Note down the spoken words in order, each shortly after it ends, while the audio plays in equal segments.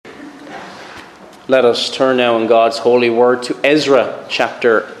Let us turn now in God's holy word to Ezra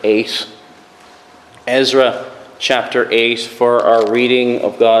chapter 8. Ezra chapter 8 for our reading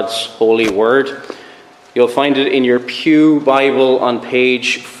of God's holy word. You'll find it in your Pew Bible on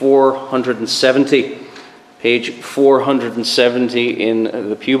page 470. Page 470 in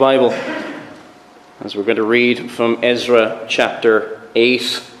the Pew Bible, as we're going to read from Ezra chapter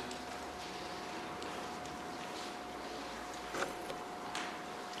 8.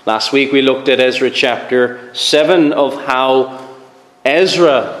 Last week we looked at Ezra chapter 7 of how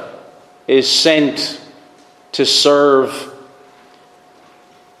Ezra is sent to serve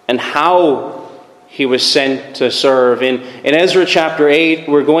and how he was sent to serve. In Ezra chapter 8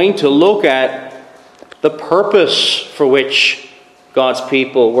 we're going to look at the purpose for which God's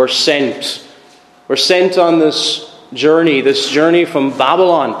people were sent. We're sent on this journey from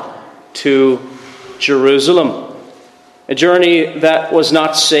Babylon to Jerusalem. A journey that was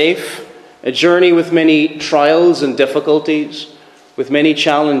not safe, a journey with many trials and difficulties, with many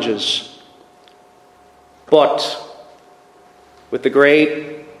challenges. But with the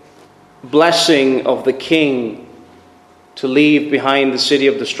great blessing of the king to leave behind the city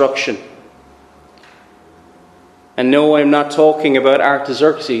of destruction. And no, I'm not talking about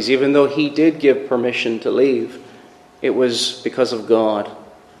Artaxerxes, even though he did give permission to leave. It was because of God,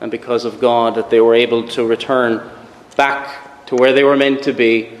 and because of God that they were able to return back to where they were meant to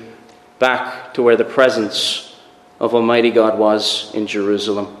be, back to where the presence of Almighty God was in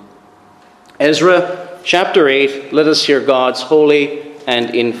Jerusalem. Ezra chapter 8, let us hear God's holy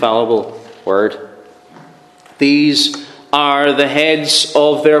and infallible word. These are the heads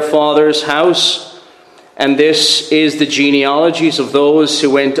of their father's house, and this is the genealogies of those who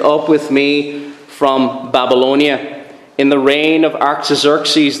went up with me from Babylonia in the reign of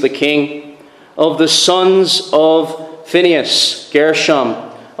Artaxerxes the king. Of the sons of Phinehas, Gershom.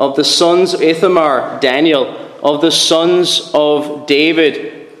 Of the sons of Ithamar, Daniel. Of the sons of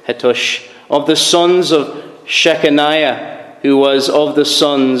David, Hattush. Of the sons of Shechaniah, who was of the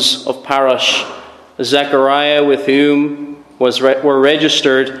sons of Parosh, Zechariah, with whom were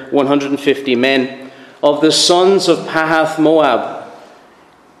registered 150 men. Of the sons of Pahath Moab,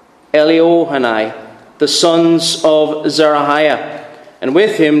 Eliohanai, the sons of Zerahiah, and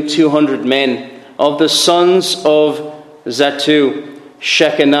with him 200 men. Of the sons of Zattu,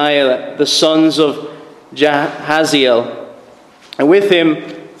 Shechaniah, the sons of Jahaziel, and with him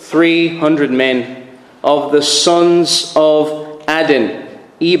 300 men. Of the sons of Adin,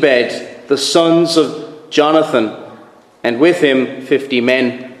 Ebed, the sons of Jonathan, and with him 50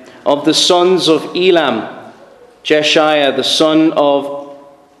 men. Of the sons of Elam, Jeshiah, the son of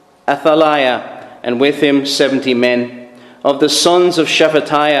Athaliah, and with him 70 men. Of the sons of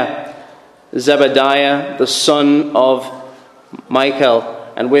Shephatiah, Zebediah, the son of Michael,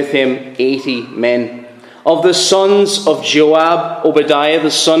 and with him 80 men. Of the sons of Joab, Obadiah, the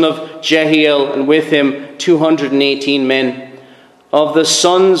son of Jehiel, and with him 218 men. Of the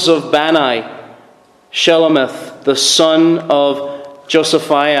sons of Bani, Shelomith, the son of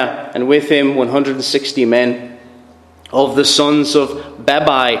Josephiah, and with him 160 men. Of the sons of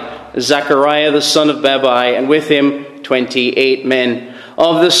Bebai, Zechariah, the son of Bebai, and with him 28 men.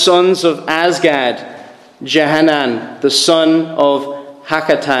 Of the sons of Azgad, Jehanan, the son of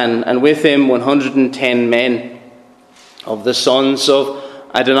Hakatan, and with him 110 men. Of the sons of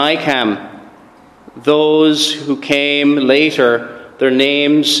Adonikam, those who came later, their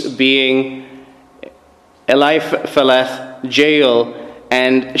names being Eliphalet, Jael,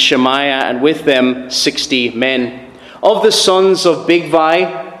 and Shemaiah, and with them 60 men. Of the sons of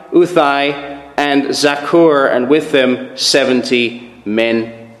Bigvai, Uthai, and Zakur, and with them 70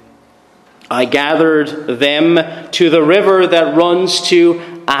 men. I gathered them to the river that runs to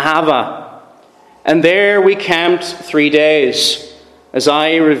Ahava, and there we camped 3 days, as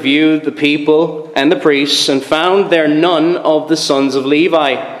I reviewed the people and the priests, and found there none of the sons of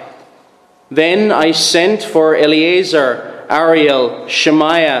Levi. Then I sent for Eleazar, Ariel,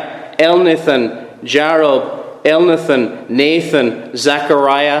 Shemaiah, Elnathan, Jarub, Elnathan, Nathan,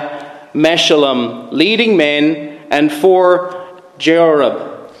 Zechariah, Meshullam, leading men, and for Jehoram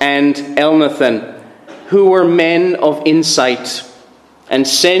and Elnathan, who were men of insight, and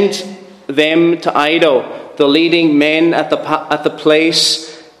sent them to Iddo, the leading men at the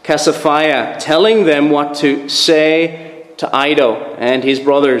place Cassifiah, telling them what to say to Iddo and his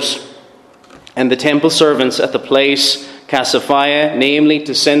brothers, and the temple servants at the place Cassifiah, namely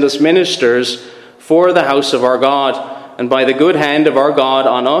to send us ministers for the house of our God. And by the good hand of our God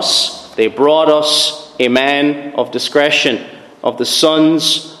on us, they brought us a man of discretion, of the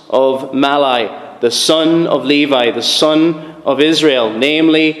sons of Malai, the son of Levi, the son of Israel,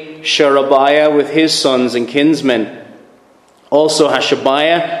 namely Sherebiah with his sons and kinsmen. Also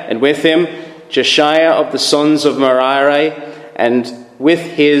Hashabiah, and with him Jeshiah of the sons of Merari, and with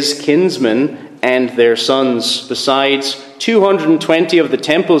his kinsmen and their sons, besides 220 of the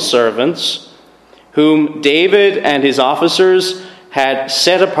temple servants, whom David and his officers had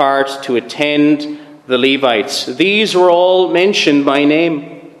set apart to attend the Levites. These were all mentioned by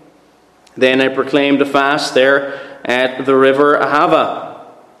name. Then I proclaimed a fast there at the river Ahava,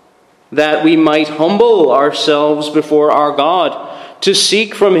 that we might humble ourselves before our God, to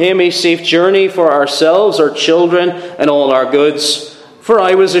seek from him a safe journey for ourselves, our children, and all our goods. For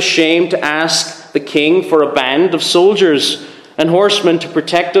I was ashamed to ask the king for a band of soldiers and horsemen to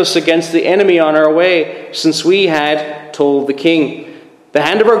protect us against the enemy on our way, since we had told the king, the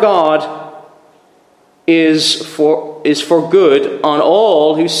hand of our God is for good on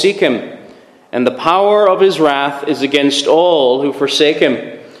all who seek him, and the power of his wrath is against all who forsake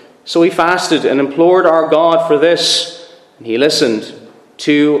him. So we fasted and implored our God for this, and he listened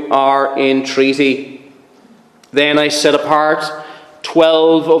to our entreaty. Then I set apart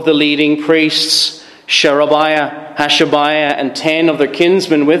 12 of the leading priests, Sherebiah, Hashabiah, and 10 of their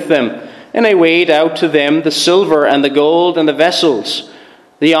kinsmen with them, and I weighed out to them the silver and the gold and the vessels,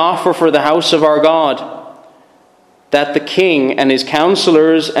 the offer for the house of our God, that the king and his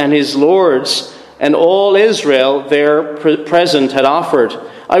counselors and his lords and all Israel there present had offered.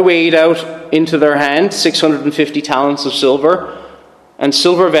 I weighed out into their hand 650 talents of silver, and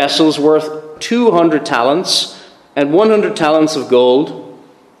silver vessels worth 200 talents, and 100 talents of gold,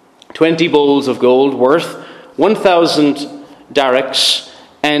 20 bowls of gold worth 1,000 darics,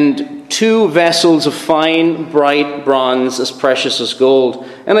 and 2 vessels of fine, bright bronze as precious as gold.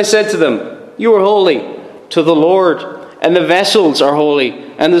 And I said to them, you are holy to the Lord, and the vessels are holy,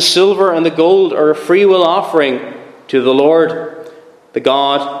 and the silver and the gold are a freewill offering to the Lord, the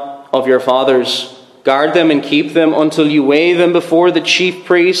God of your fathers. Guard them and keep them until you weigh them before the chief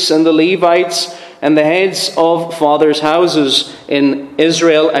priests and the Levites and the heads of fathers' houses in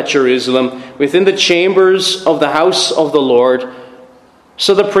Israel at Jerusalem, within the chambers of the house of the Lord.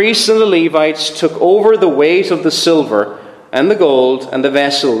 So the priests and the Levites took over the weight of the silver and the gold and the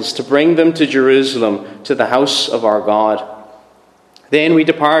vessels to bring them to Jerusalem, to the house of our God. Then we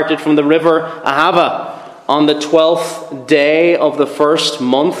departed from the river Ahava on the 12th day of the first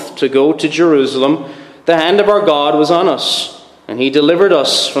month to go to Jerusalem. The hand of our God was on us, and he delivered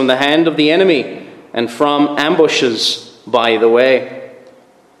us from the hand of the enemy and from ambushes by the way.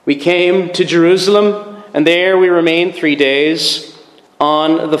 We came to Jerusalem, and there we remained 3 days.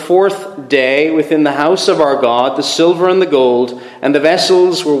 On the 4th day, within the house of our God, the silver and the gold and the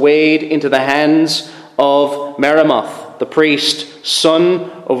vessels were weighed into the hands of Meremoth, the priest,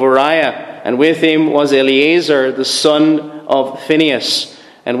 son of Uriah, and with him was Eleazar, the son of Phinehas,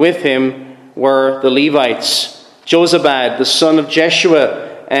 and with him were the Levites, Jozabad, the son of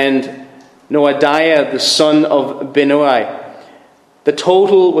Jeshua, and Noadiah, the son of Binnui. The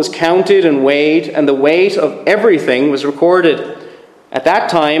total was counted and weighed, and the weight of everything was recorded. At that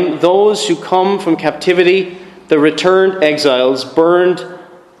time, those who come from captivity, the returned exiles,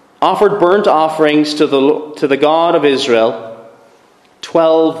 offered burnt offerings to the God of Israel,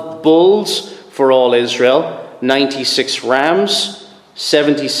 12 bulls for all Israel, 96 rams,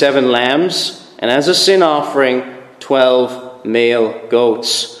 77 lambs, and as a sin offering, 12 male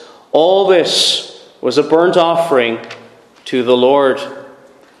goats. All this was a burnt offering to the Lord.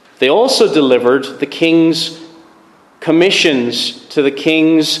 They also delivered the king's commissions to the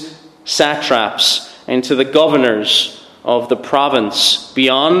king's satraps and to the governors of the province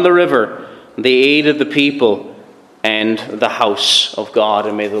beyond the river. They aided the people and the house of God.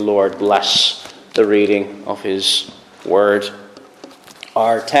 And may the Lord bless the reading of his word.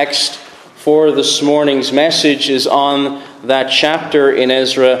 Our text for this morning's message is on that chapter in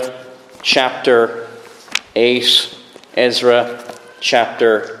Ezra, chapter 8. Ezra,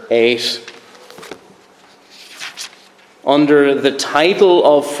 chapter 8. Under the title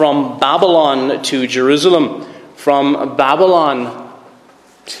of From Babylon to Jerusalem. From Babylon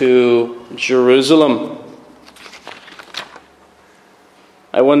to Jerusalem.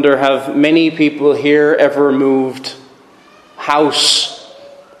 I wonder, have many people here ever moved house?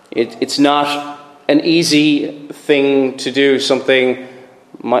 It's not an easy thing to do, something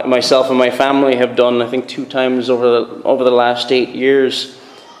myself and my family have done, I think, 2 times over the last 8 years.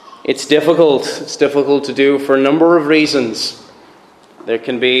 It's difficult. It's difficult to do for a number of reasons.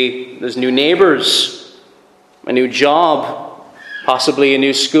 There's new neighbors, a new job, possibly a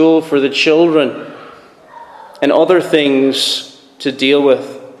new school for the children, and other things to deal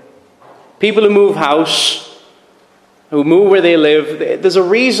with. People who move house who move where they live, there's a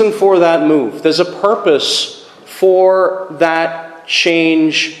reason for that move. There's a purpose for that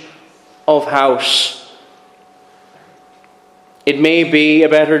change of house. It may be a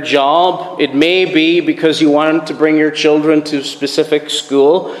better job. It may be because you want to bring your children to a specific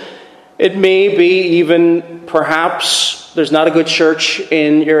school. It may be even perhaps there's not a good church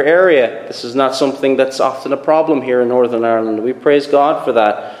in your area. This is not something that's often a problem here in Northern Ireland. We praise God for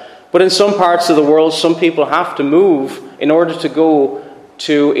that. But in some parts of the world, some people have to move in order to go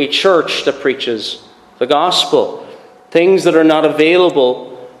to a church that preaches the gospel. Things that are not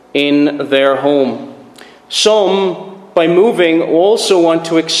available in their home. Some, by moving, also want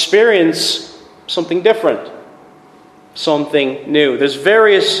to experience something different, something new. There's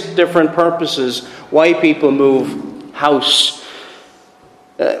various different purposes why people move house.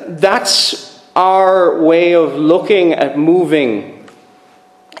 That's our way of looking at moving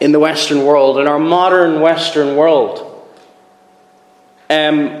in the Western world, in our modern Western world.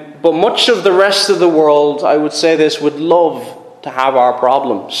 But much of the rest of the world, I would say this, would love to have our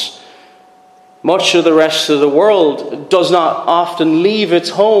problems. Much of the rest of the world does not often leave its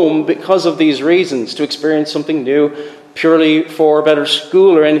home because of these reasons, to experience something new, purely for a better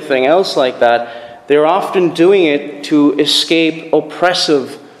school or anything else like that. They're often doing it to escape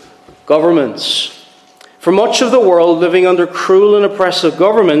oppressive governments. For much of the world living under cruel and oppressive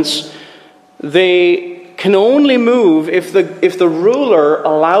governments, they can only move if the ruler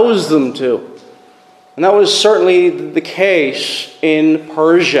allows them to. And that was certainly the case in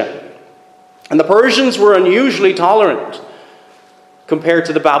Persia. And the Persians were unusually tolerant compared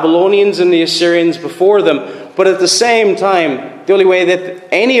to the Babylonians and the Assyrians before them. But at the same time, the only way that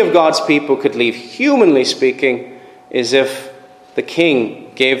any of God's people could leave, humanly speaking, is if the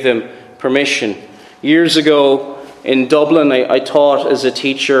king gave them permission. Years ago in Dublin, I taught as a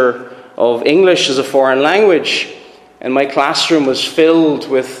teacher of English as a foreign language. And my classroom was filled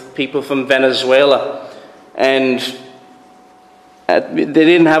with people from Venezuela. And they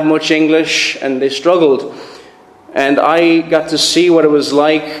didn't have much English and they struggled. And I got to see what it was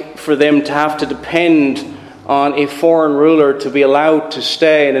like for them to have to depend on a foreign ruler to be allowed to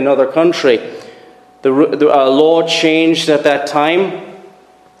stay in another country. The law changed at that time,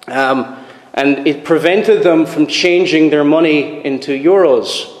 and it prevented them from changing their money into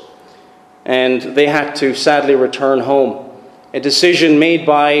euros. And they had to sadly return home. A decision made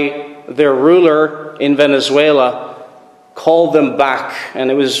by their ruler in Venezuela called them back, and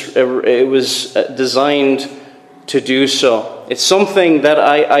it was designed to do so. It's something that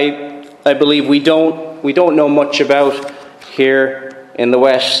I believe we don't know much about here in the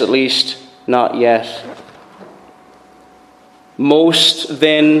West, at least not yet. Most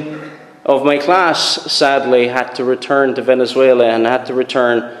then of my class, sadly, had to return to Venezuela and had to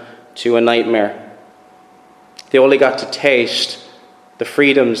return to a nightmare. They only got to taste the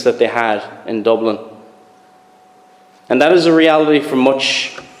freedoms that they had in Dublin. And that is a reality for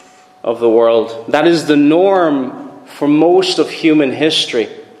much of the world. That is the norm for most of human history.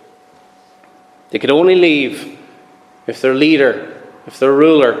 They could only leave if their leader, if their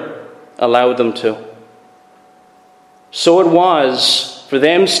ruler, allowed them to. So it was for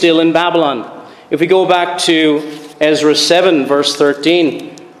them still in Babylon. If we go back to Ezra 7, verse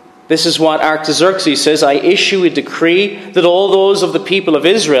 13, this is what Artaxerxes says: I issue a decree that all those of the people of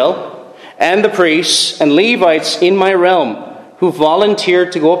Israel and the priests and Levites in my realm who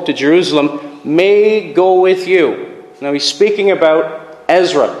volunteered to go up to Jerusalem may go with you. Now he's speaking about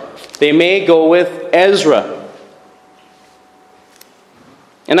Ezra. They may go with Ezra.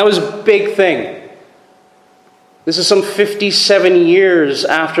 And that was a big thing. This is some 57 years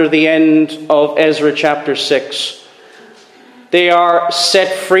after the end of Ezra chapter 6. They are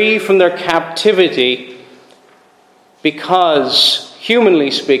set free from their captivity because, humanly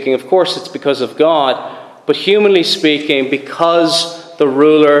speaking, of course it's because of God, but humanly speaking, because the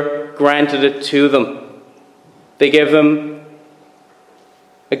ruler granted it to them. They gave them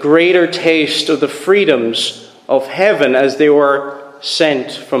a greater taste of the freedoms of heaven as they were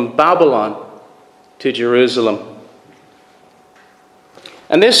sent from Babylon to Jerusalem.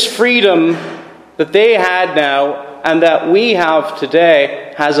 And this freedom that they had now and that we have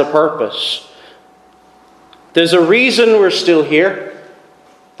today has a purpose. There's a reason we're still here.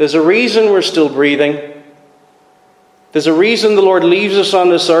 There's a reason we're still breathing. There's a reason the Lord leaves us on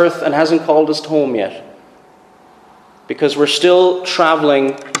this earth and hasn't called us home yet. Because we're still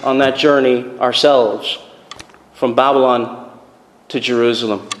traveling on that journey ourselves from Babylon to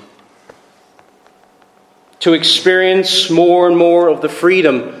Jerusalem. To experience more and more of the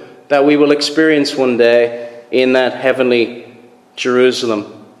freedom that we will experience one day in that heavenly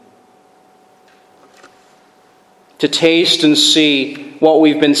Jerusalem. to taste and see what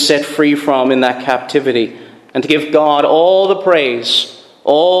we've been set free from in that captivity, and to give God all the praise,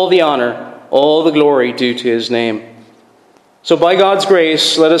 all the honor, all the glory due to his name. So by God's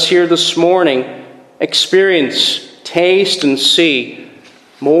grace, let us here this morning experience, taste, and see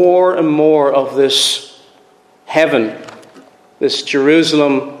more and more of this heaven, this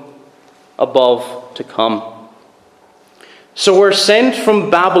Jerusalem above to come. So we're sent from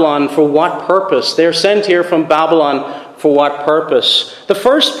Babylon for what purpose? They're sent here from Babylon for what purpose? The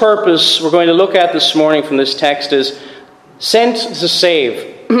first purpose we're going to look at this morning from this text is sent to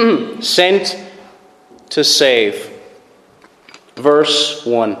save. Sent to save. Verse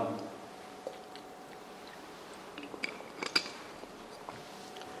 1.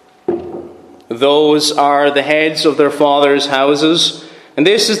 Those are the heads of their fathers' houses, and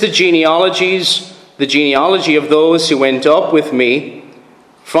this is the genealogy of those who went up with me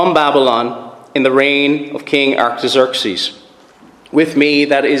from Babylon in the reign of King Artaxerxes. With me,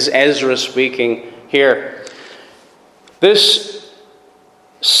 that is Ezra speaking here. This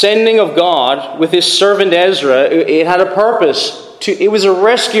sending of God with his servant Ezra, it had a purpose. It was a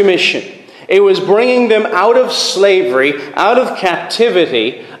rescue mission. It was bringing them out of slavery, out of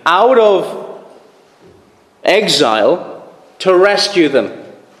captivity, out of exile, to rescue them.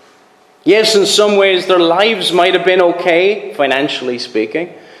 Yes, in some ways their lives might have been okay, financially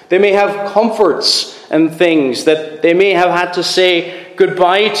speaking. They may have comforts and things that they may have had to say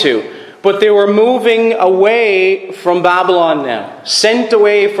goodbye to. But they were moving away from Babylon now, sent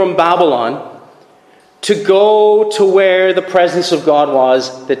away from Babylon to go to where the presence of God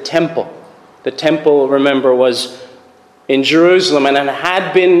was, the temple. The temple, remember, was in Jerusalem, and it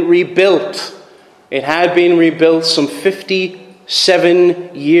had been rebuilt. It had been rebuilt some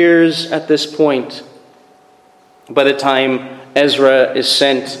 57 years at this point by the time Ezra is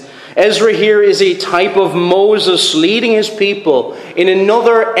sent. Ezra here is a type of Moses leading his people in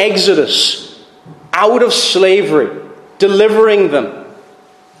another exodus out of slavery, delivering them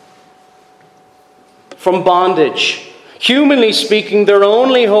from bondage. Humanly speaking, their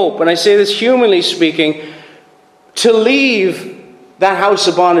only hope, and I say this humanly speaking, to leave that house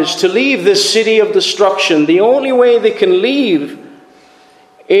of bondage, to leave this city of destruction, the only way they can leave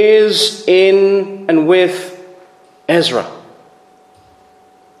is in and with Ezra.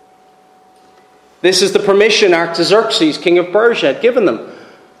 This is the permission Artaxerxes, king of Persia, had given them.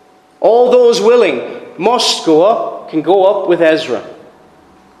 All those willing must go up, can go up with Ezra.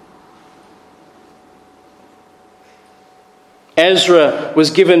 Ezra was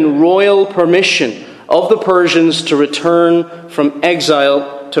given royal permission of the Persians to return from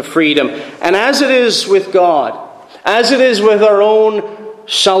exile to freedom. And as it is with God, as it is with our own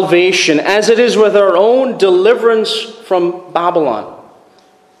salvation, as it is with our own deliverance from Babylon,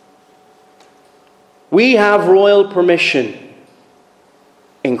 we have royal permission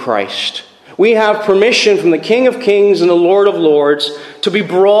in Christ. We have permission from the King of Kings and the Lord of Lords to be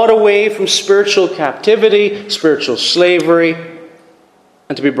brought away from spiritual captivity, spiritual slavery,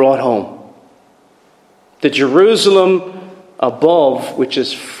 and to be brought home. The Jerusalem above, which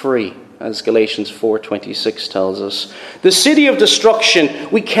is free, as Galatians 4:26 tells us. The city of destruction,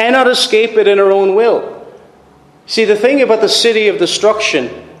 we cannot escape it in our own will. See, the thing about the city of destruction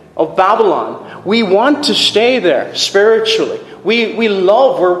of Babylon, we want to stay there spiritually.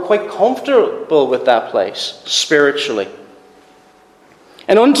 We're quite comfortable with that place spiritually.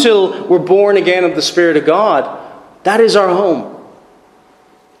 And until we're born again of the Spirit of God, that is our home.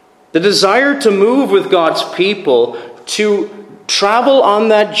 The desire to move with God's people, to travel on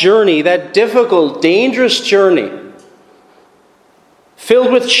that journey, that difficult, dangerous journey,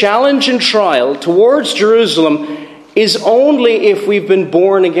 filled with challenge and trial towards Jerusalem, is only if we've been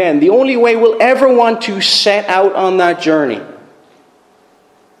born again. The only way we'll ever want to set out on that journey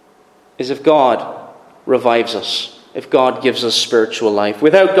is if God revives us, if God gives us spiritual life.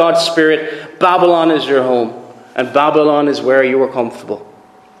 Without God's Spirit, Babylon is your home, and Babylon is where you are comfortable.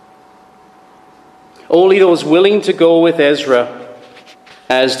 Only those willing to go with Ezra,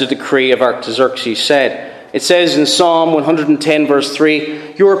 as the decree of Artaxerxes said. It says in Psalm 110 verse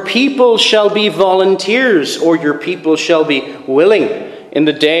 3, "Your people shall be volunteers," or your people shall be willing, "in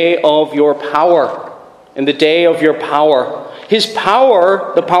the day of your power." In the day of your power. His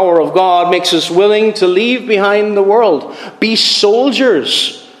power, the power of God, makes us willing to leave behind the world, be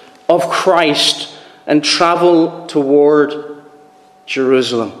soldiers of Christ, and travel toward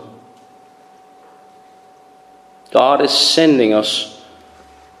Jerusalem. God is sending us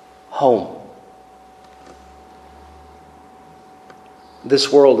home.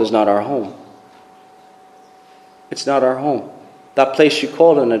 This world is not our home. It's not our home. That place you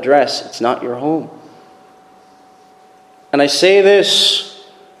call an address, it's not your home. And I say this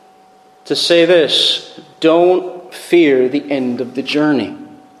to say this: don't fear the end of the journey.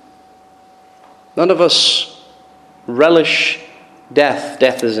 None of us relish death.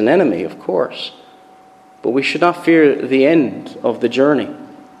 Death is an enemy, of course. But we should not fear the end of the journey.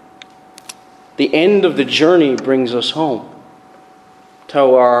 The end of the journey brings us home to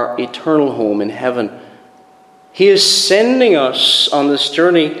our eternal home in heaven. He is sending us on this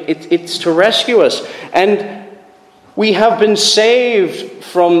journey. It's to rescue us. And we have been saved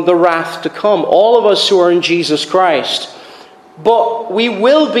from the wrath to come, all of us who are in Jesus Christ. But we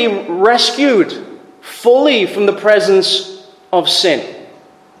will be rescued fully from the presence of sin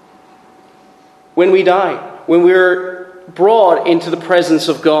when we die, when we're brought into the presence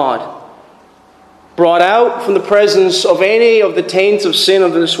of God. Brought out from the presence of any of the taints of sin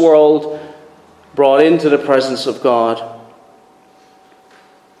of this world, brought into the presence of God.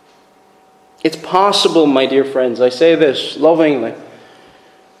 It's possible, my dear friends, I say this lovingly,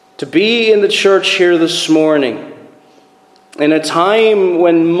 to be in the church here this morning in a time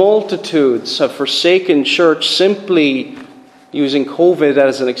when multitudes have forsaken church simply using COVID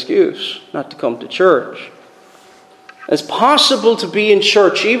as an excuse not to come to church. It's possible to be in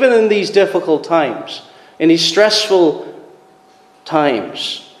church even in these difficult times, in these stressful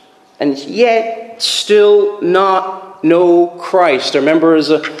times, and yet still not know Christ. I remember as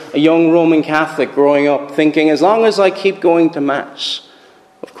a young Roman Catholic growing up thinking, as long as I keep going to Mass,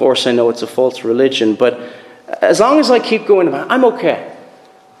 of course I know it's a false religion, but as long as I keep going to Mass, I'm okay.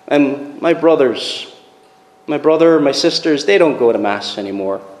 And my brother, my sisters, they don't go to Mass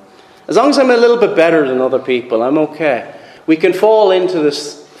anymore. As long as I'm a little bit better than other people, I'm okay. We can fall into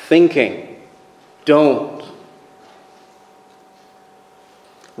this thinking. Don't.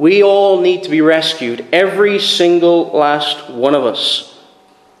 We all need to be rescued. Every single last one of us.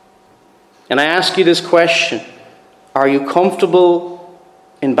 And I ask you this question. Are you comfortable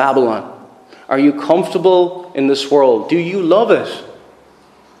in Babylon? Are you comfortable in this world? Do you love it?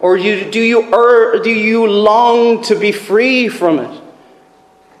 Or do you long to be free from it?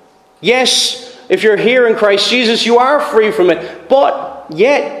 Yes, if you're here in Christ Jesus, you are free from it. But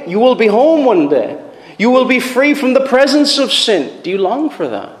yet, you will be home one day. You will be free from the presence of sin. Do you long for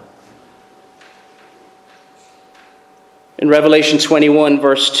that? In Revelation 21,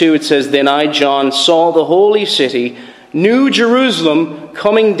 verse 2, it says, "Then I, John, saw the holy city, New Jerusalem,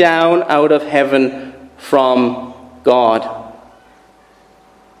 coming down out of heaven from God."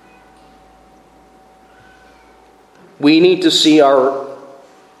 We need to see our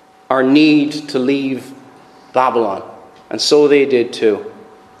need to leave Babylon. And so they did too.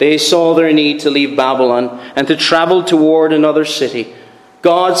 They saw their need to leave Babylon and to travel toward another city,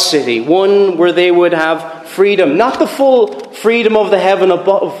 God's city, one where they would have freedom. Not the full freedom of the heaven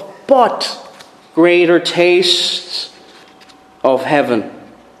above, but greater tastes of heaven.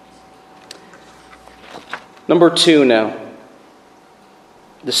 Number 2 now.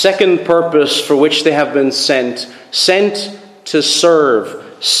 The second purpose for which they have been sent to serve.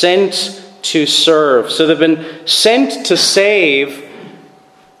 Sent to serve. So they've been sent to save.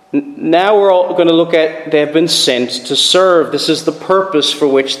 Now we're all going to look at they have been sent to serve. This is the purpose for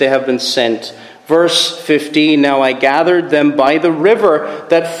which they have been sent. Verse 15, "Now I gathered them by the river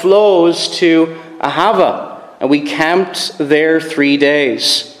that flows to Ahava, and we camped there 3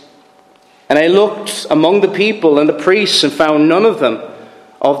 days. And I looked among the people and the priests and found none of them,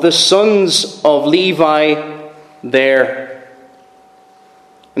 of the sons of Levi there."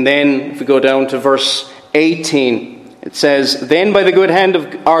 And then, if we go down to verse 18, it says, "Then by the good hand of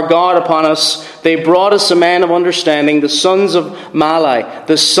our God upon us, they brought us a man of understanding, the sons of Malai,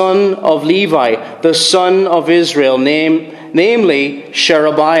 the son of Levi, the son of Israel, namely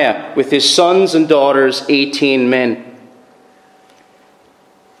Sherebiah, with his sons and daughters, 18 men.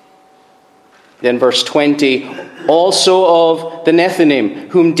 Then verse 20, "Also of the Nethinim,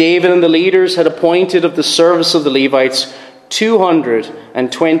 whom David and the leaders had appointed of the service of the Levites,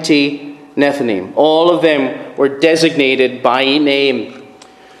 220 Nethinim." All of them were designated by name.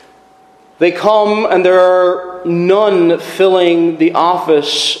 They come, and there are none filling the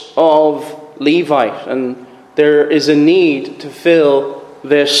office of Levite, and there is a need to fill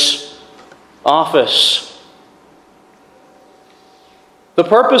this office. The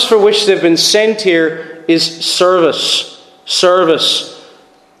purpose for which they've been sent here is service. Service.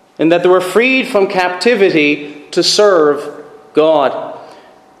 And that they were freed from captivity to serve God.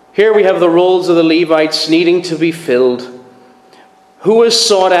 Here we have the roles of the Levites needing to be filled. Who was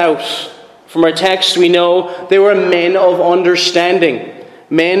sought out? From our text we know they were men of understanding.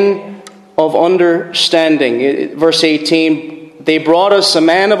 Men of understanding. Verse 18, "They brought us a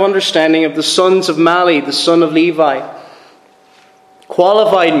man of understanding of the sons of Mali, the son of Levi."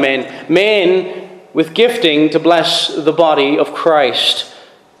 qualified men with gifting to bless the body of Christ.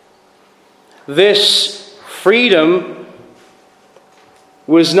 This freedom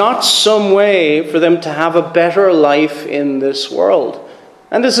was not some way for them to have a better life in this world.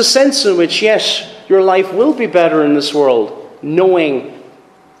 And there's a sense in which, yes, your life will be better in this world, knowing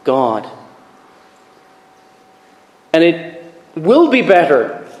God. And it will be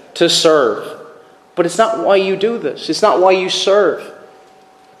better to serve. But it's not why you do this. It's not why you serve.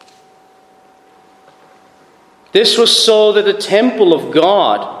 This was so that the temple of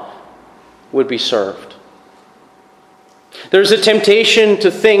God would be served. There's a temptation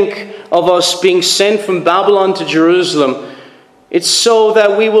to think of us being sent from Babylon to Jerusalem. It's so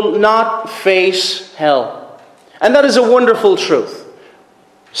that we will not face hell. And that is a wonderful truth.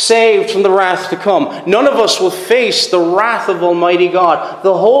 Saved from the wrath to come. None of us will face the wrath of Almighty God,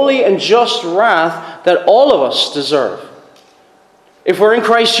 the holy and just wrath that all of us deserve. If we're in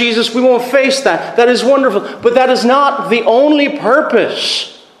Christ Jesus, we won't face that. That is wonderful. But that is not the only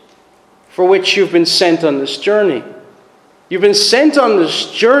purpose for which you've been sent on this journey. You've been sent on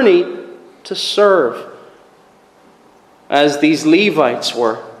this journey to serve, as these Levites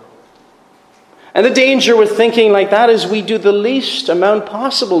were. And the danger with thinking like that is we do the least amount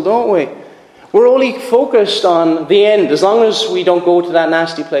possible, don't we? We're only focused on the end, as long as we don't go to that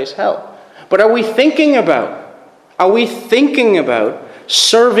nasty place, hell. But are we thinking about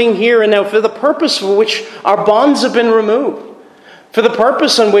serving here and now for the purpose for which our bonds have been removed? For the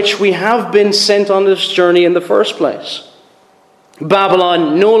purpose on which we have been sent on this journey in the first place?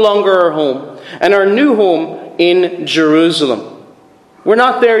 Babylon, no longer our home, and our new home in Jerusalem. We're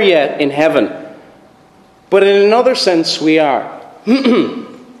not there yet in heaven. But in another sense, we are.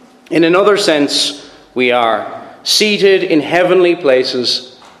 In another sense, we are seated in heavenly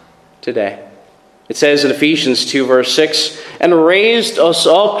places today. It says in Ephesians 2 verse 6, and raised us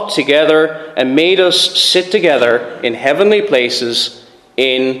up together and made us sit together in heavenly places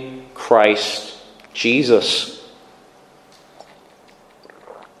in Christ Jesus.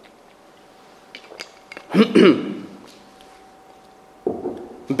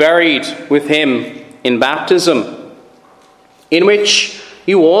 Buried with him in baptism, in which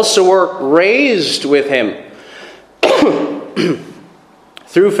you also were raised with him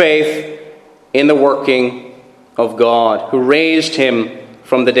through faith in the working of God, who raised him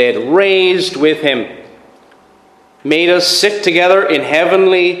from the dead. Raised with him. Made us sit together in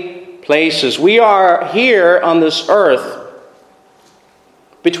heavenly places. We are here on this earth,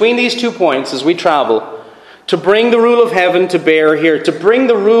 between these 2 points as we travel, to bring the rule of heaven to bear here, to bring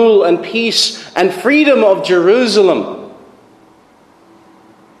the rule and peace and freedom of Jerusalem.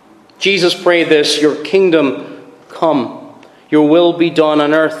 Jesus prayed this, your kingdom come, your will be done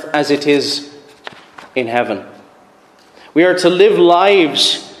on earth as it is in heaven. We are to live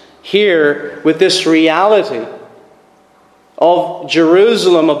lives here with this reality of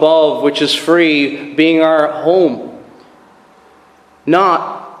Jerusalem above, which is free, being our home,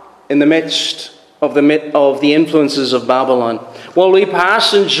 not in the midst of the influences of Babylon. While we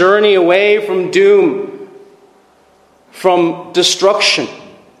pass and journey away from doom, from destruction,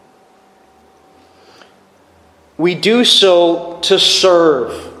 we do so to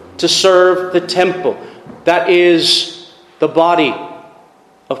serve the temple that is the body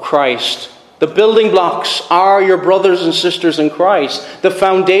of Christ. The building blocks are your brothers and sisters in Christ. The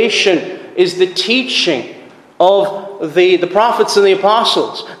foundation is the teaching of the prophets and the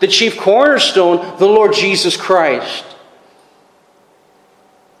apostles. The chief cornerstone, the Lord Jesus Christ.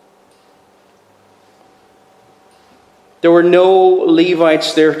 There were no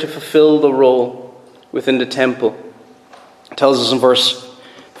Levites there to fulfill the role within the temple. It tells us in verse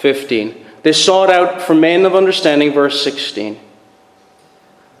 15. They sought out for men of understanding, verse 16.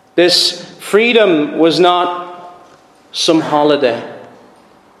 This freedom was not some holiday.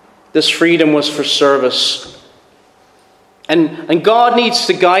 This freedom was for service. And God needs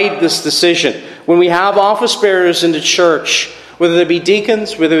to guide this decision. When we have office bearers in the church, whether they be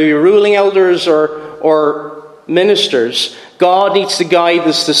deacons, whether they be ruling elders or ministers, God needs to guide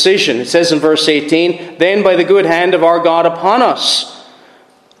this decision. It says in verse 18, then by the good hand of our God upon us,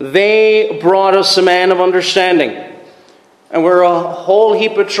 they brought us a man of understanding. And we're a whole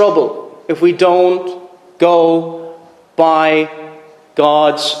heap of trouble if we don't go by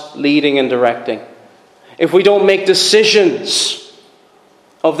God's leading and directing. If we don't make decisions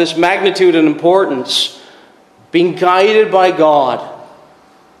of this magnitude and importance, being guided by God,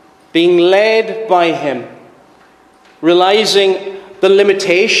 being led by him, realizing the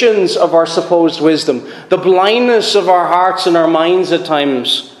limitations of our supposed wisdom, the blindness of our hearts and our minds at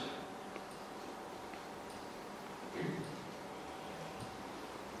times.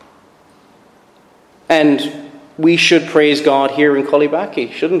 And we should praise God here in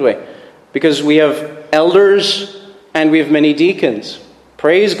Cullybackey, shouldn't we? Because we have elders and we have many deacons.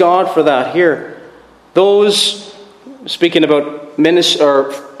 Praise God for that here. Those, speaking about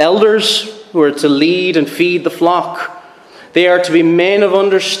elders who are to lead and feed the flock, they are to be men of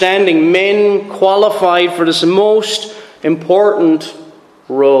understanding, men qualified for this most important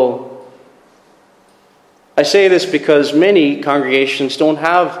role. I say this because many congregations don't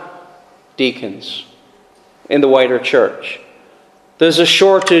have deacons in the wider church. There's a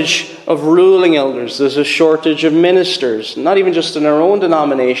shortage of ruling elders. There's a shortage of ministers, not even just in our own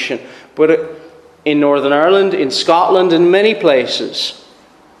denomination, but in Northern Ireland, in Scotland, in many places.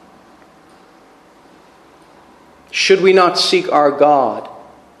 Should we not seek our God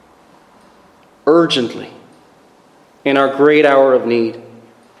urgently in our great hour of need?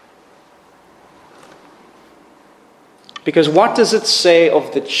 Because what does it say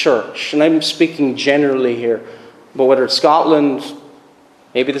of the church? And I'm speaking generally here, but whether it's Scotland,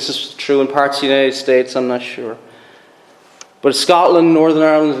 maybe this is true in parts of the United States, I'm not sure. But Scotland, Northern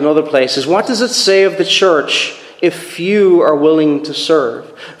Ireland, and other places, what does it say of the church if few are willing to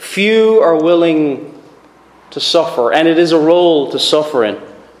serve? Few are willing to suffer, and it is a role to suffer in.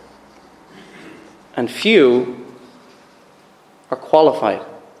 And few are qualified.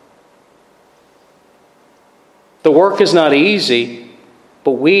 The work is not easy,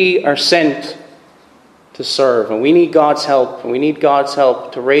 but we are sent to serve, and we need God's help, and we need God's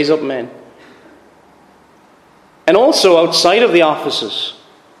help to raise up men. And also outside of the offices,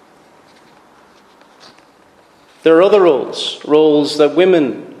 there are other roles that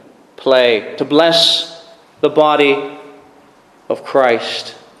women play to bless the body of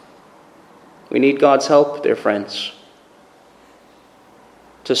Christ. We need God's help, dear friends,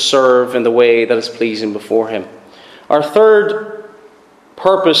 to serve in the way that is pleasing before Him. Our third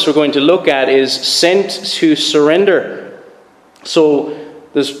purpose we're going to look at is sent to surrender. So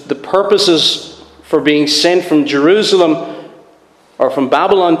there's the purposes for being sent from Jerusalem, or from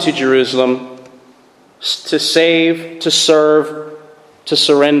Babylon to Jerusalem, to save, to serve, to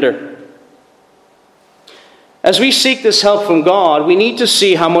surrender. As we seek this help from God, we need to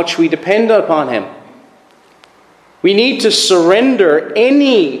see how much we depend upon Him. We need to surrender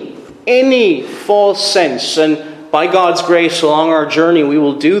any false sense, and by God's grace along our journey we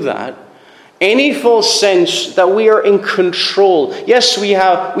will do that. Any false sense that we are in control. Yes,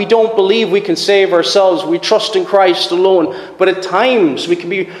 we don't believe we can save ourselves. We trust in Christ alone. But at times we can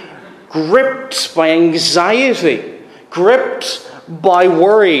be gripped by anxiety, gripped by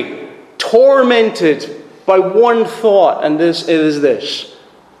worry, tormented by one thought, and it is this.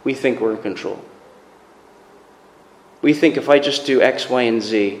 We think we're in control. We think if I just do X, Y, and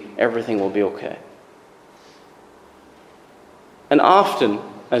Z, everything will be okay. And often,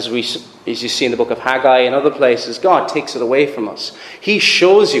 as you see in the book of Haggai and other places, God takes it away from us. He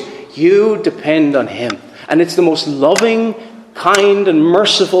shows you depend on Him. And it's the most loving, kind, and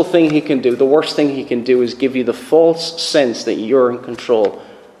merciful thing He can do. The worst thing He can do is give you the false sense that you're in control.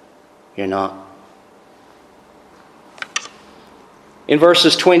 You're not. In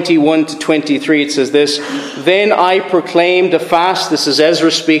verses 21 to 23 it says this: Then I proclaimed a fast, this is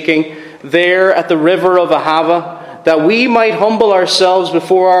Ezra speaking, there at the river of Ahava, that we might humble ourselves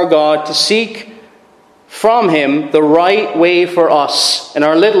before our God to seek from Him the right way for us and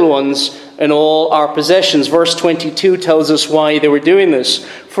our little ones and all our possessions. Verse 22 tells us why they were doing this.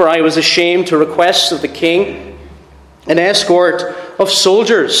 For I was ashamed to request of the king an escort of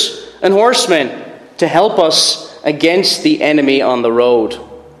soldiers and horsemen to help us against the enemy on the road.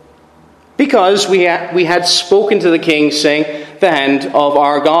 Because we had spoken to the king, saying, The hand of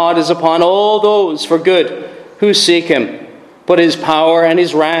our God is upon all those for good who seek Him, but His power and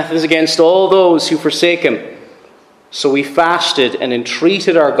His wrath is against all those who forsake Him. So we fasted and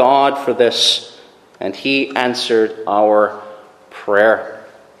entreated our God for this, and He answered our prayer.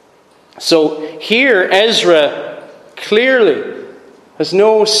 So here Ezra clearly has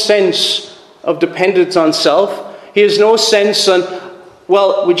no sense of dependence on self. He has no sense on,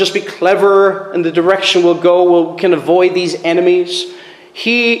 well, we'll just be clever and the direction we'll go, we can avoid these enemies.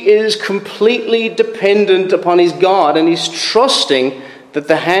 He is completely dependent upon his God, and he's trusting that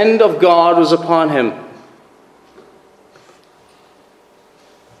the hand of God was upon him.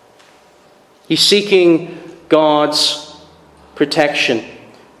 He's seeking God's protection.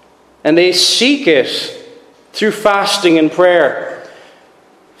 And they seek it through fasting and prayer.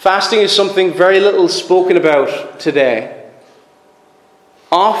 Fasting is something very little spoken about today.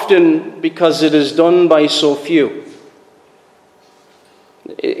 Often because it is done by so few.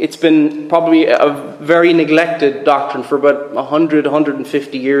 It's been probably a very neglected doctrine for about 100,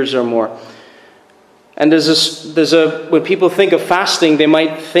 150 years or more. And when people think of fasting, they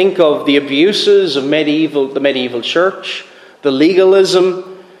might think of the abuses of the medieval church, the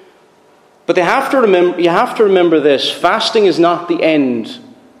legalism. But you have to remember this: fasting is not the end.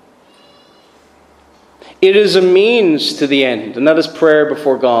 It is a means to the end, and that is prayer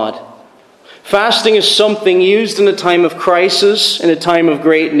before God. Fasting is something used in a time of crisis, in a time of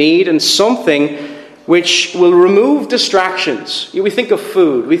great need, and something which will remove distractions. We think of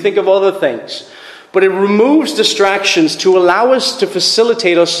food, we think of other things, but it removes distractions to allow us, to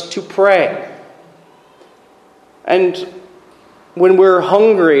facilitate us to pray. And when we're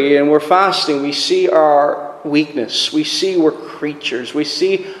hungry and we're fasting, we see our weakness. We see we're creatures. We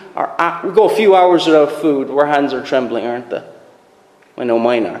go a few hours without food, our hands are trembling, aren't they? I know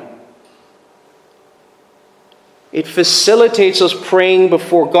mine are. It facilitates us praying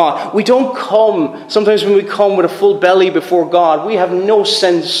before God. We don't come, sometimes when we come with a full belly before God, we have no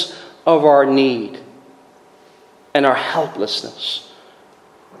sense of our need and our helplessness.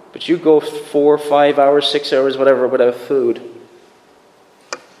 But you go 4, 5 hours, 6 hours, whatever, without food,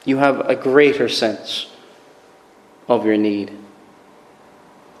 you have a greater sense of your need.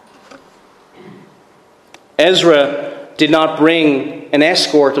 Ezra did not bring an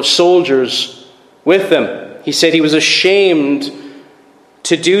escort of soldiers with him. He said he was ashamed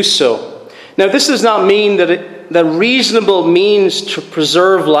to do so. Now, this does not mean that reasonable means to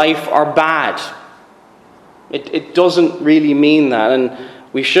preserve life are bad. It doesn't really mean that, and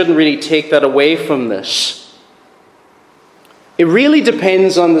we shouldn't really take that away from this. It really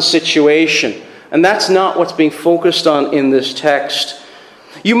depends on the situation, and that's not what's being focused on in this text.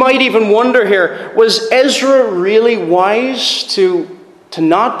 You might even wonder here, was Ezra really wise to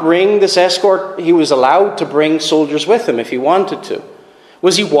not bring this escort? He was allowed to bring soldiers with him if he wanted to.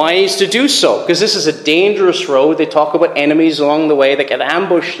 Was he wise to do so? Because this is a dangerous road. They talk about enemies along the way that could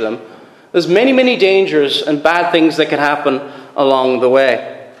ambush them. There's many, many dangers and bad things that could happen along the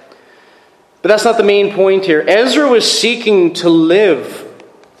way. But that's not the main point here. Ezra was seeking to live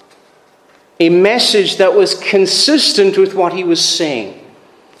a message that was consistent with what he was saying.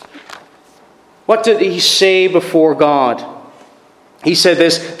 What did he say before God? He said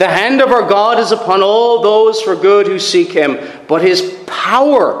this: "The hand of our God is upon all those for good who seek him, but his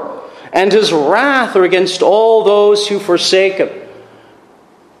power and his wrath are against all those who forsake him."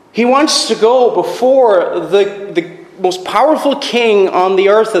 He wants to go before the most powerful king on the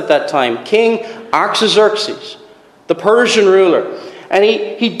earth at that time, King Artaxerxes, the Persian ruler. And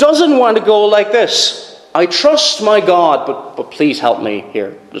he doesn't want to go like this: "I trust my God, but please help me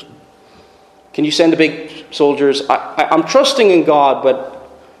here. Can you send the big soldiers? I'm trusting in God," but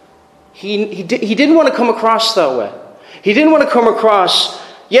he didn't want to come across that way. He didn't want to come across,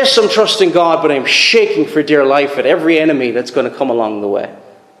 "Yes, I'm trusting God, but I'm shaking for dear life at every enemy that's going to come along the way."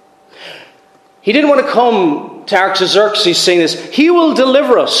 He didn't want to come to Artaxerxes saying this: "He will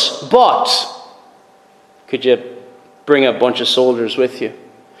deliver us, but could you bring a bunch of soldiers with you?"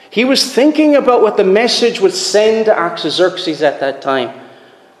 He was thinking about what the message would send to Artaxerxes at that time.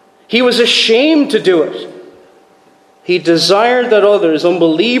 He was ashamed to do it. He desired that others,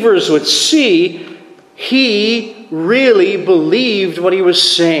 unbelievers, would see he really believed what he was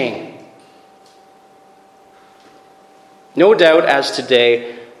saying. No doubt, as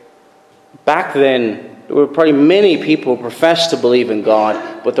today, back then, there were probably many people who professed to believe in God,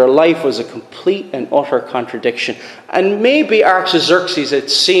 but their life was a complete and utter contradiction. And maybe Artaxerxes had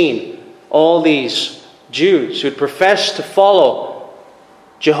seen all these Jews who had professed to follow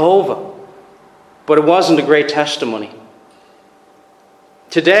Jehovah, but it wasn't a great testimony.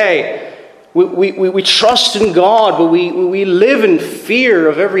 Today, we trust in God, but we live in fear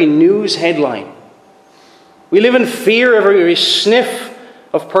of every news headline. We live in fear of every sniff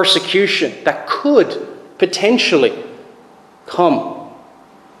of persecution that could potentially come.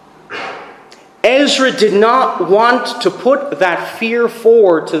 Ezra did not want to put that fear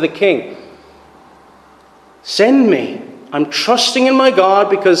forward to the king. "Send me. I'm trusting in my God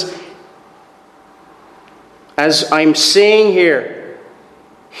because, as I'm saying here,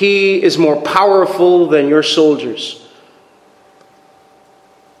 he is more powerful than your soldiers."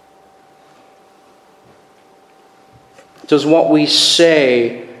 Does what we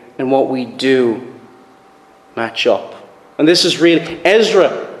say and what we do match up? And this is really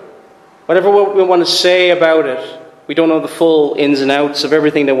Ezra. Whatever we want to say about it, we don't know the full ins and outs of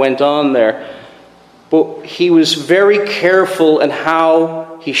everything that went on there. But he was very careful in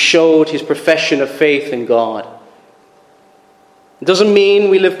how he showed his profession of faith in God. It doesn't mean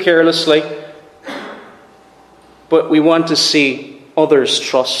we live carelessly, but we want to see others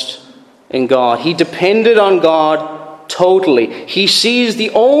trust in God. He depended on God totally. He sees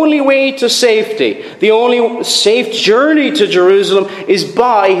the only way to safety, the only safe journey to Jerusalem is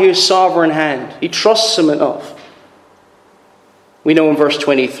by his sovereign hand. He trusts him enough. We know in verse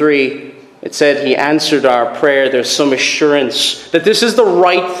 23, it said he answered our prayer. There's some assurance that this is the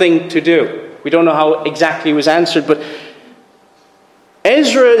right thing to do. We don't know how exactly it was answered, but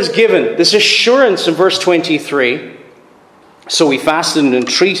Ezra is given this assurance in verse 23. So we fasted and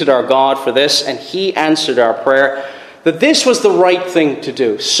entreated our God for this, and he answered our prayer, that this was the right thing to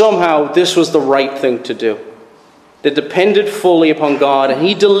do. Somehow this was the right thing to do. They depended fully upon God, and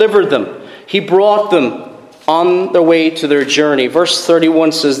he delivered them. He brought them on their way to their journey. Verse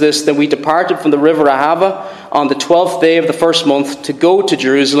 31 says this, Then we departed from the river Ahava on the 12th day of the first month to go to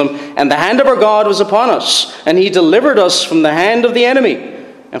Jerusalem, and the hand of our God was upon us, and he delivered us from the hand of the enemy,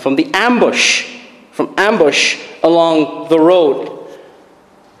 and from ambush along the road.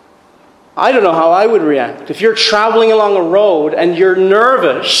 I don't know how I would react. If you're traveling along a road and you're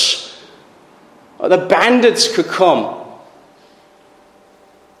nervous, the bandits could come.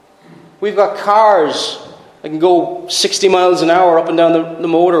 We've got cars that can go 60 miles an hour up and down the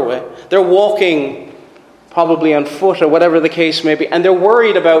motorway. They're walking probably on foot or whatever the case may be, and they're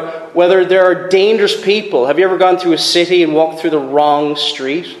worried about whether there are dangerous people. Have you ever gone through a city and walked through the wrong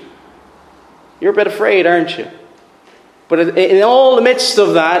street? You're a bit afraid, aren't you? But in all the midst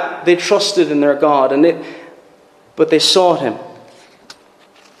of that, they trusted in their God, but they sought him.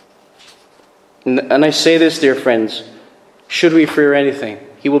 And I say this, dear friends, should we fear anything,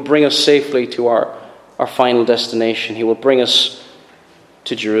 he will bring us safely to our final destination. He will bring us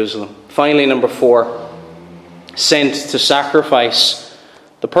to Jerusalem. Finally, number 4, sent to sacrifice.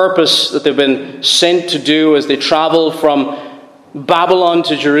 The purpose that they've been sent to do as they travel from Babylon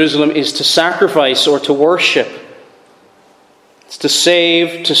to Jerusalem is to sacrifice or to worship. It's to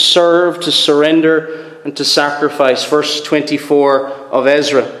save, to serve, to surrender, and to sacrifice. Verse 24 of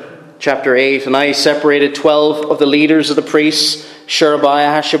Ezra, chapter 8. And I separated 12 of the leaders of the priests,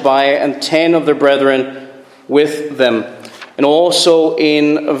 Sherebiah, Hashabiah, and 10 of their brethren with them. And also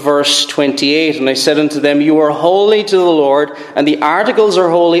in verse 28, And I said unto them, You are holy to the Lord, and the articles are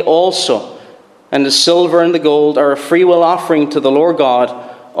holy also. And the silver and the gold are a freewill offering to the Lord God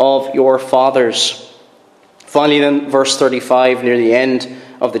of your fathers. Finally then, verse 35, near the end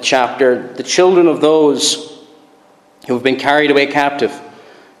of the chapter, the children of those who have been carried away captive,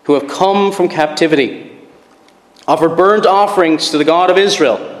 who have come from captivity, offered burnt offerings to the God of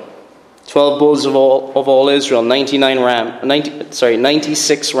Israel, 12 bulls of all Israel,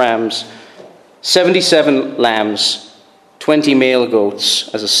 96 rams, 77 lambs, 20 male goats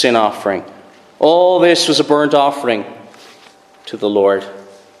as a sin offering. All this was a burnt offering to the Lord.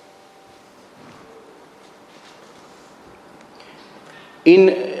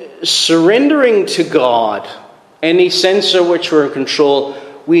 In surrendering to God, any sense of which we're in control,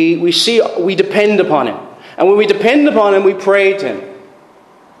 we depend upon him. And when we depend upon him, we pray to him.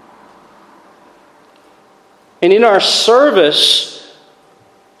 And in our service,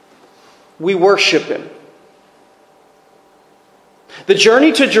 we worship him. The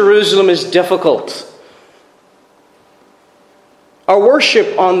journey to Jerusalem is difficult. Our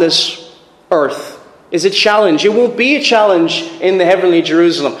worship on this earth is a challenge. It won't be a challenge in the heavenly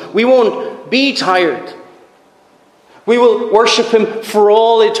Jerusalem. We won't be tired. We will worship him for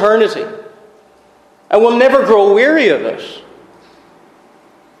all eternity. And we'll never grow weary of it.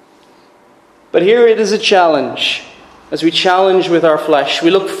 But here it is a challenge. As we challenge with our flesh,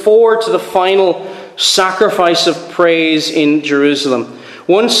 we look forward to the final sacrifice of praise in Jerusalem.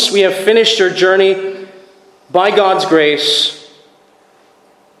 Once we have finished our journey, by God's grace,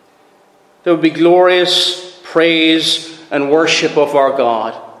 there will be glorious praise and worship of our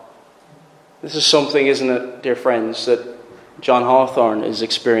God. This is something, isn't it, dear friends, that John Hawthorne is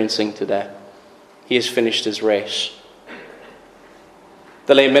experiencing today. He has finished his race.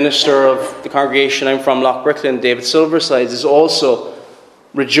 The lay minister of the congregation I'm from, Loch Bricklin, David Silversides, is also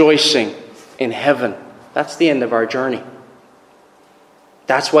rejoicing in heaven. That's the end of our journey.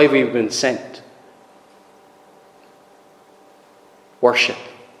 That's why we've been sent. Worship.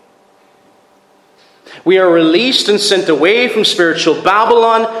 We are released and sent away from spiritual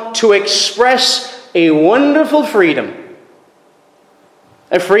Babylon to express a wonderful freedom.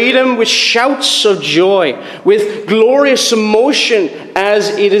 A freedom with shouts of joy, with glorious emotion, as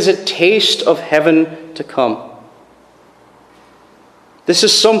it is a taste of heaven to come. This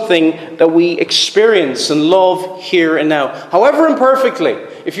is something that we experience and love here and now. However imperfectly,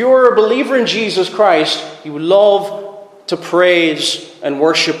 if you are a believer in Jesus Christ, you love to praise and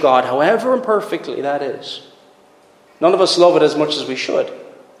worship God, however imperfectly that is. None of us love it as much as we should,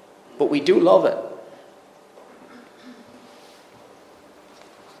 but we do love it.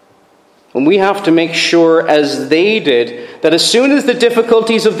 And we have to make sure, as they did, that as soon as the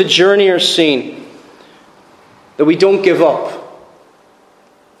difficulties of the journey are seen, that we don't give up.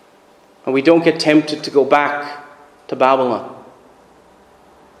 And we don't get tempted to go back to Babylon.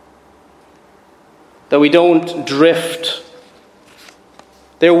 That we don't drift.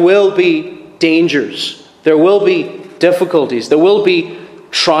 There will be dangers. There will be difficulties. There will be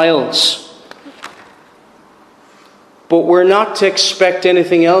trials. But we're not to expect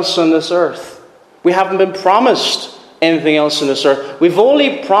anything else on this earth. We haven't been promised anything else on this earth. We've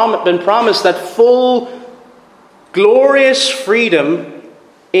only been promised that full, glorious freedom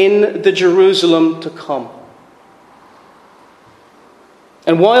in the Jerusalem to come.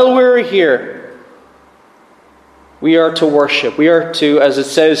 And while we're here, we are to worship. We are to, as it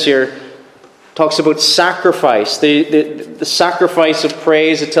says here, talks about sacrifice. The sacrifice of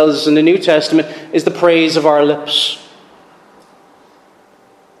praise, it tells us in the New Testament, is the praise of our lips.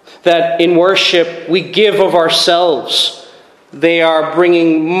 That in worship we give of ourselves. They are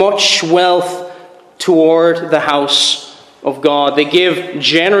bringing much wealth toward the house of God. They give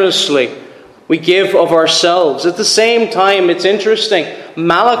generously. We give of ourselves. At the same time, it's interesting,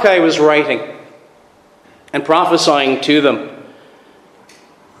 Malachi was writing and prophesying to them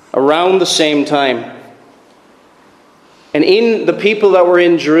around the same time. And in the people that were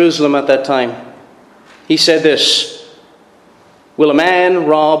in Jerusalem at that time, he said this, "Will a man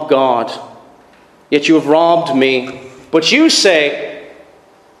rob God? Yet you have robbed me. But you say,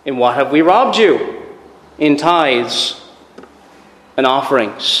 in what have we robbed you? In tithes and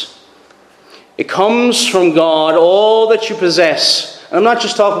offerings." It comes from God, all that you possess. And I'm not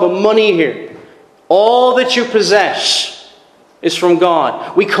just talking about money here. All that you possess is from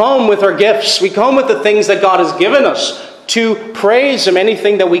God. We come with our gifts. We come with the things that God has given us to praise Him.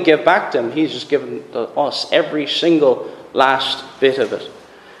 Anything that we give back to Him, He's just given us every single last bit of it.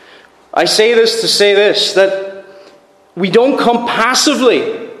 I say this to say this, that we don't come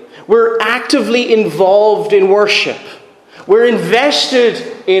passively. We're actively involved in worship. We're invested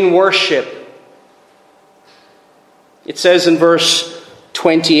in worship. It says in verse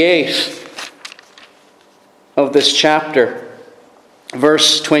 28 of this chapter,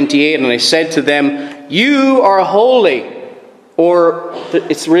 verse 28, "And I said to them, you are holy," or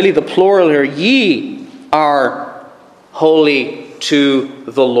it's really the plural here, "ye are holy to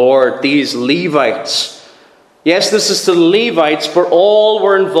the Lord," these Levites. Yes, this is to the Levites, but all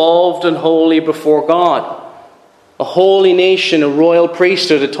were involved and holy before God. A holy nation, a royal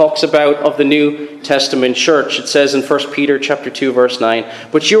priesthood, it talks about of the New Testament church. It says in 1 Peter chapter 2, verse 9,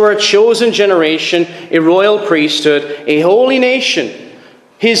 "But you are a chosen generation, a royal priesthood, a holy nation,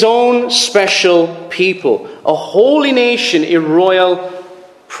 His own special people." A holy nation, a royal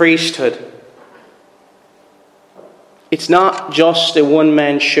priesthood. It's not just a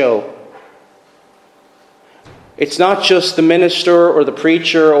one-man show. It's not just the minister or the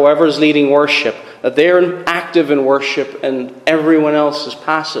preacher or whoever is leading worship, that they're active in worship and everyone else is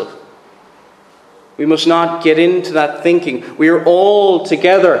passive. We must not get into that thinking. We are all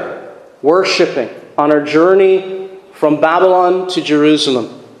together worshiping on our journey from Babylon to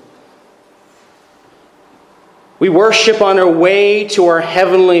Jerusalem. We worship on our way to our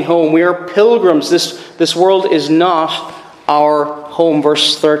heavenly home. We are pilgrims. This world is not our home.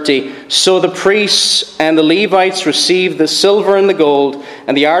 Verse 30. "So the priests and the Levites received the silver and the gold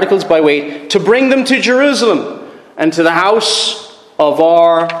and the articles by weight to bring them to Jerusalem and to the house of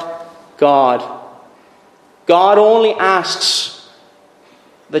our God." God only asks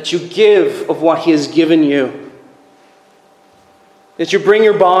that you give of what He has given you. That you bring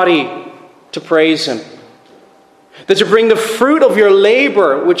your body to praise Him. That you bring the fruit of your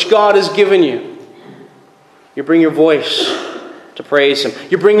labor which God has given you. You bring your voice to praise Him.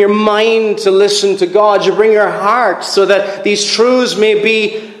 You bring your mind to listen to God. You bring your heart so that these truths may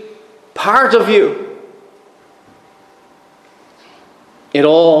be part of you. It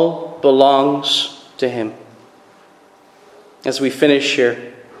all belongs to Him. As we finish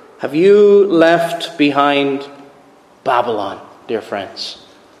here, have you left behind Babylon, dear friends?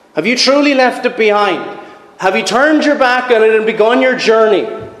 Have you truly left it behind? Have you turned your back on it and begun your journey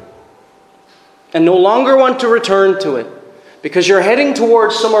and no longer want to return to it because you're heading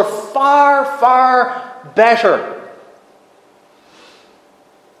towards somewhere far, far better?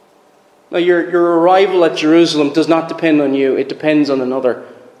 Now, your arrival at Jerusalem does not depend on you. It depends on another.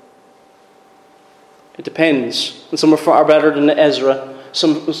 It depends on someone far better than Ezra,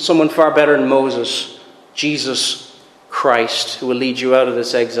 someone far better than Moses, Jesus Christ, who will lead you out of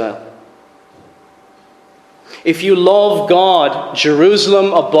this exile. If you love God,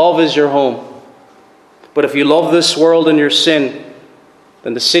 Jerusalem above is your home. But if you love this world and your sin,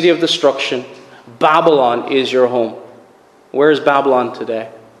 than the city of destruction. Babylon is your home. Where is Babylon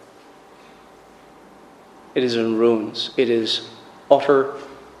today? It is in ruins. It is utter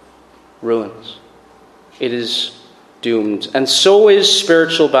ruins. It is doomed. And so is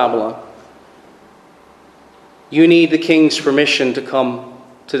spiritual Babylon. You need the King's permission to come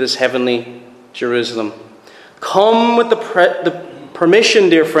to this heavenly Jerusalem. Come with the permission,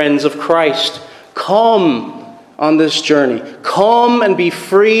 dear friends, of Christ. Come on this journey. Come and be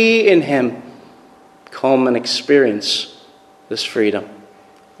free in Him. Come and experience this freedom.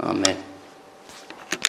 Amen.